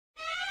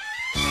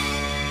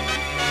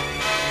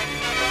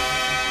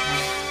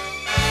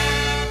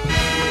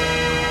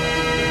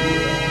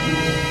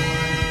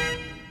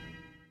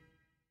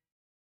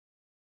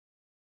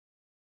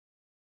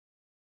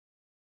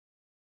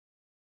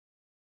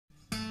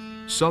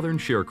Southern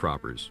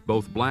sharecroppers,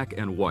 both black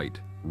and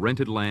white,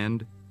 rented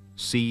land,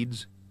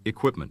 seeds,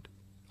 equipment,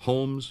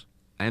 homes,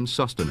 and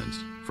sustenance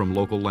from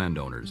local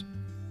landowners.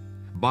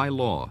 By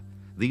law,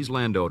 these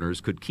landowners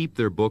could keep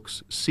their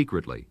books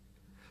secretly,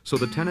 so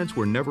the tenants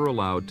were never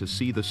allowed to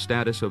see the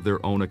status of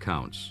their own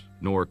accounts,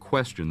 nor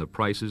question the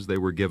prices they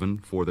were given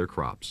for their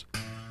crops.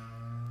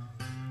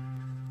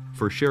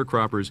 For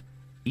sharecroppers,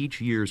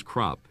 each year's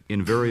crop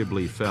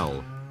invariably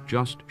fell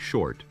just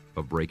short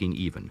of breaking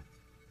even.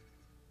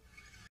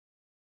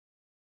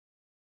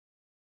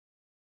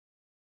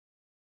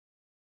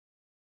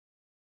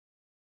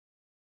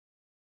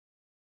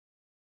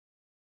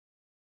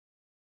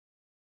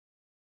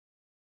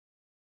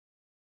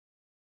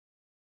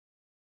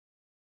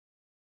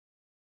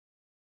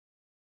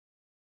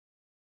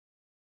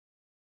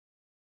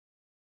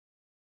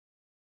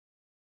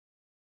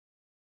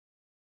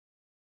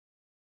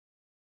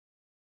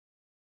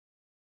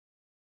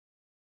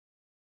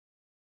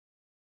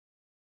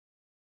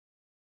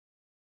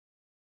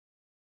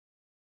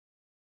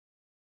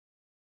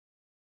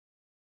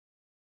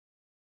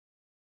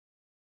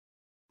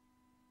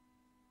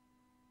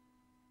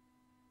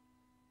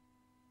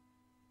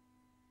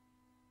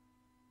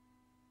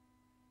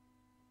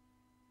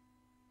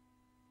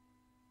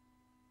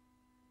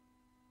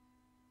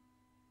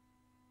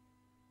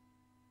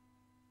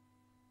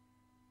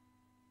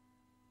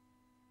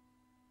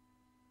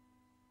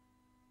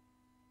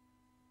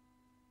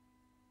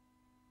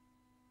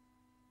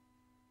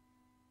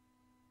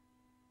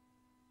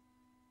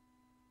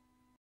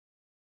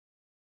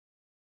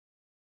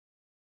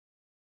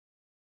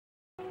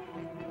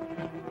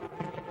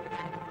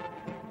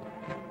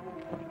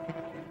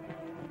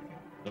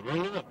 The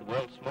ruler of the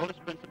world's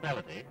smallest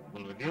principality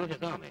will review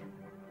his army.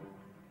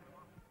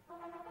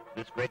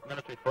 This great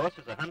military force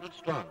is 100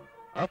 strong.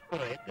 Off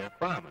parade, they're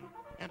firemen,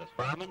 and as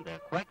firemen, they're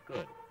quite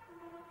good.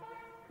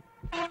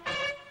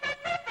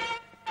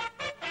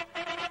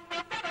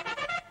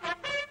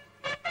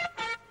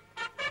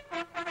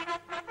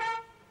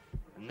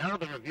 And now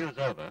the review's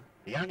over,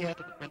 the Aniat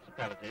of the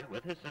principality,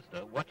 with his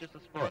sister, watches the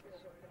sports.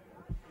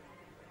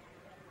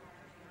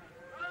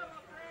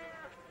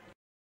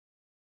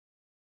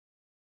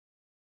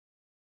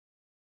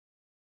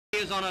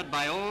 Is honored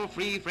by all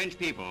free French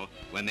people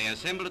when they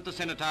assemble at the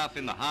cenotaph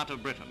in the heart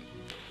of Britain.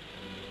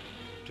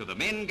 To the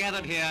men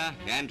gathered here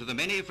and to the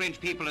many French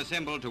people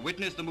assembled to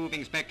witness the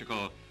moving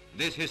spectacle,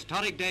 this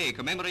historic day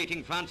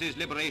commemorating France's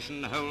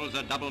liberation holds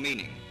a double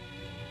meaning.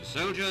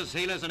 Soldiers,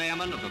 sailors and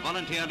airmen of the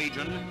Volunteer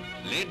Legion,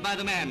 led by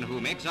the man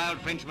whom exiled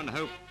Frenchmen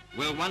hope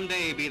will one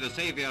day be the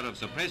savior of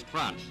suppressed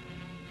France,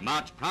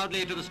 march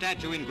proudly to the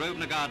statue in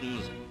Grosvenor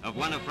Gardens of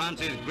one of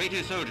France's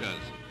greatest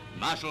soldiers,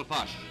 Marshal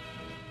Foch.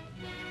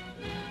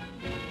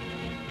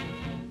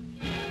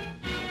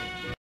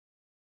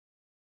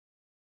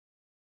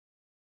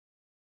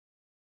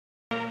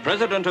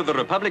 President of the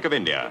Republic of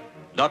India,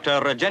 Dr.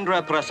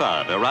 Rajendra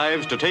Prasad,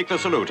 arrives to take the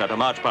salute at a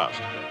march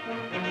past.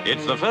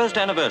 It's the first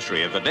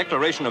anniversary of the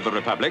Declaration of the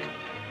Republic,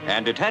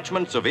 and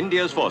detachments of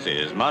India's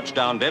forces march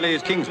down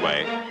Delhi's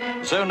Kingsway,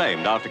 so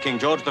named after King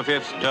George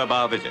V's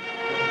Durbar visit.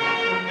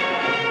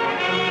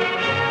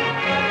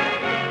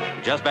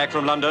 Just back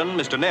from London,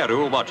 Mr.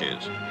 Nehru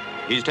watches.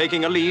 He's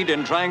taking a lead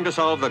in trying to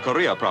solve the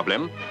Korea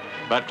problem,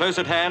 but close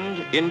at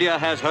hand, India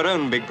has her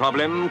own big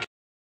problem.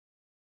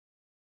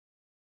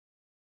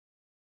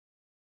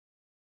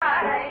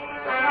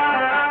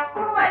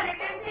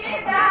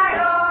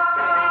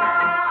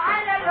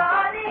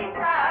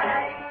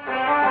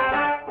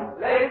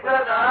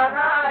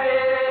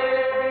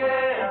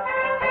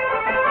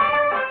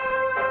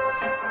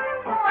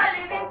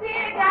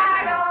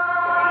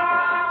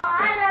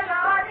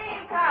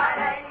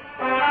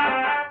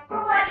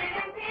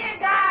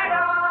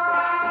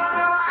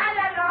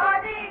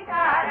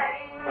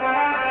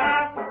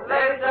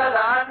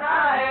 Lejla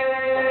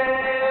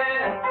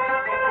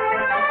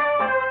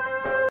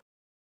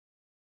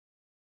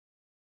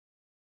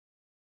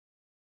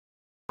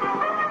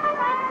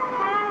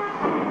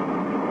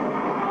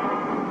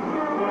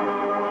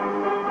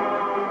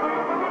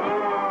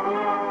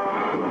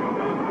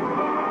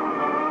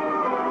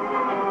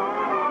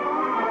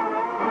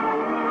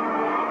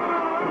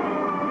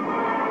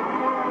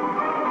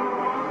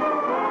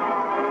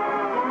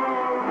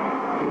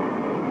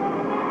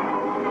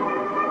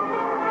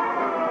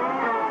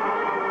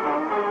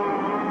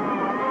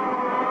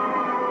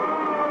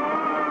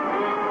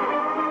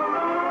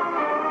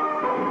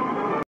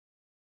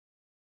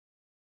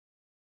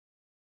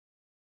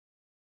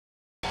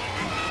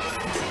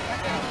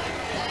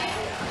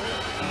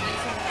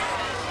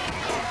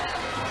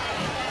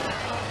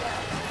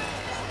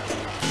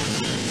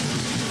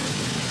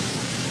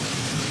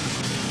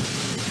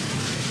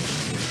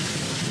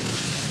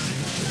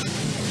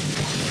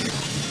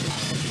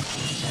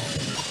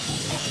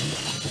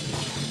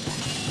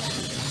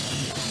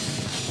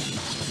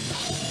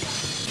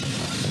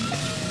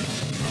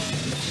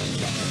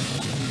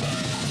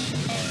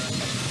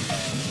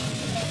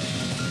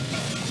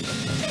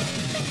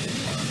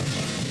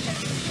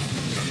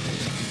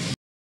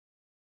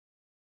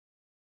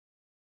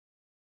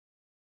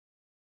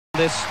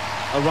This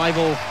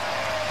arrival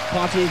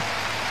party,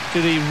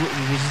 to the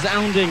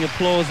resounding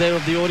applause there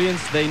of the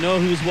audience. They know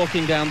who's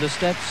walking down the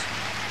steps.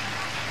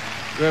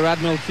 Rear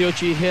Admiral Kyo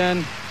Chi-Hian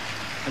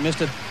and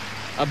Mr.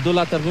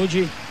 Abdullah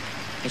Tarmuji,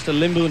 Mr.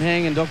 Lim Boon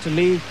Heng and Dr.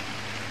 Lee.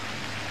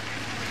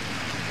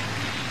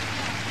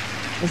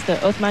 Mr.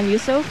 Othman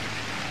Yusuf,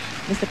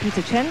 Mr.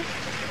 Peter Chen,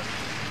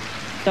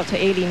 Dr.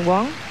 Aileen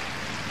Wong.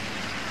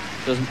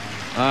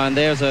 And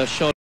there's a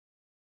shot.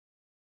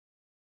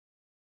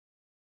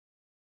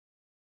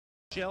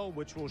 Shell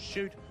which will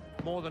shoot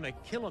more than 1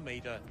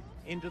 kilometer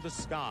into the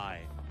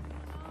sky.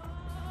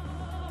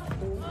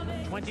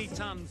 20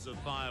 tons of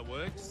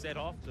fireworks set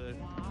off to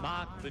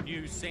mark the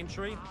new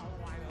century.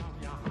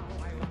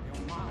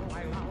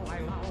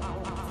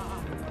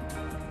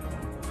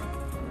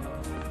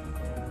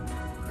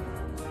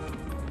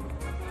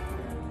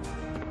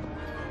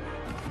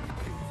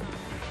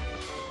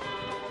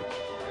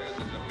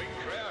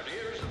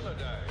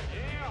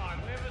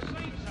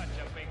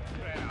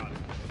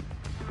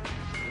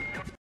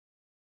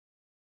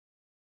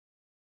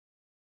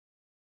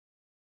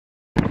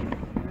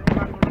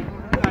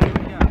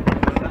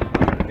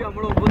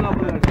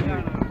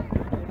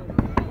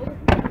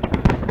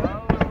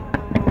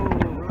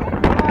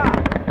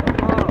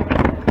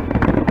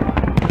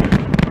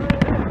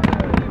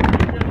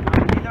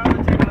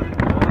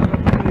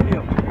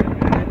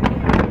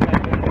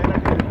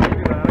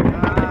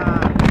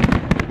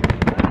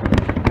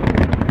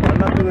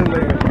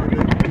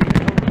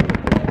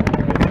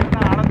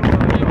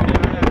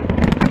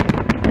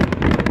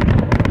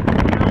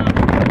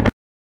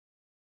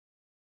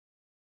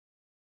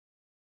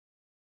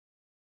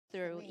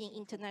 Through in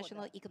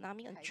international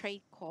economic and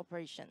trade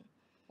cooperation.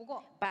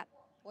 But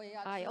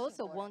I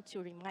also want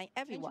to remind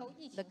everyone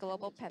the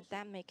global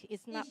pandemic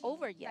is not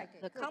over yet.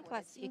 The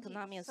complex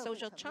economic and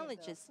social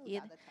challenges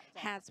it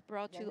has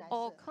brought to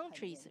all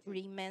countries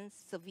remain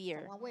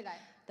severe.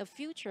 The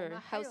future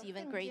holds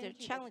even greater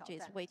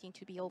challenges waiting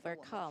to be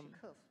overcome.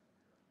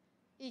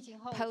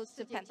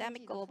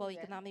 Post-pandemic global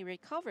economic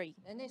recovery,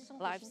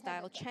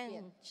 lifestyle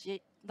changes,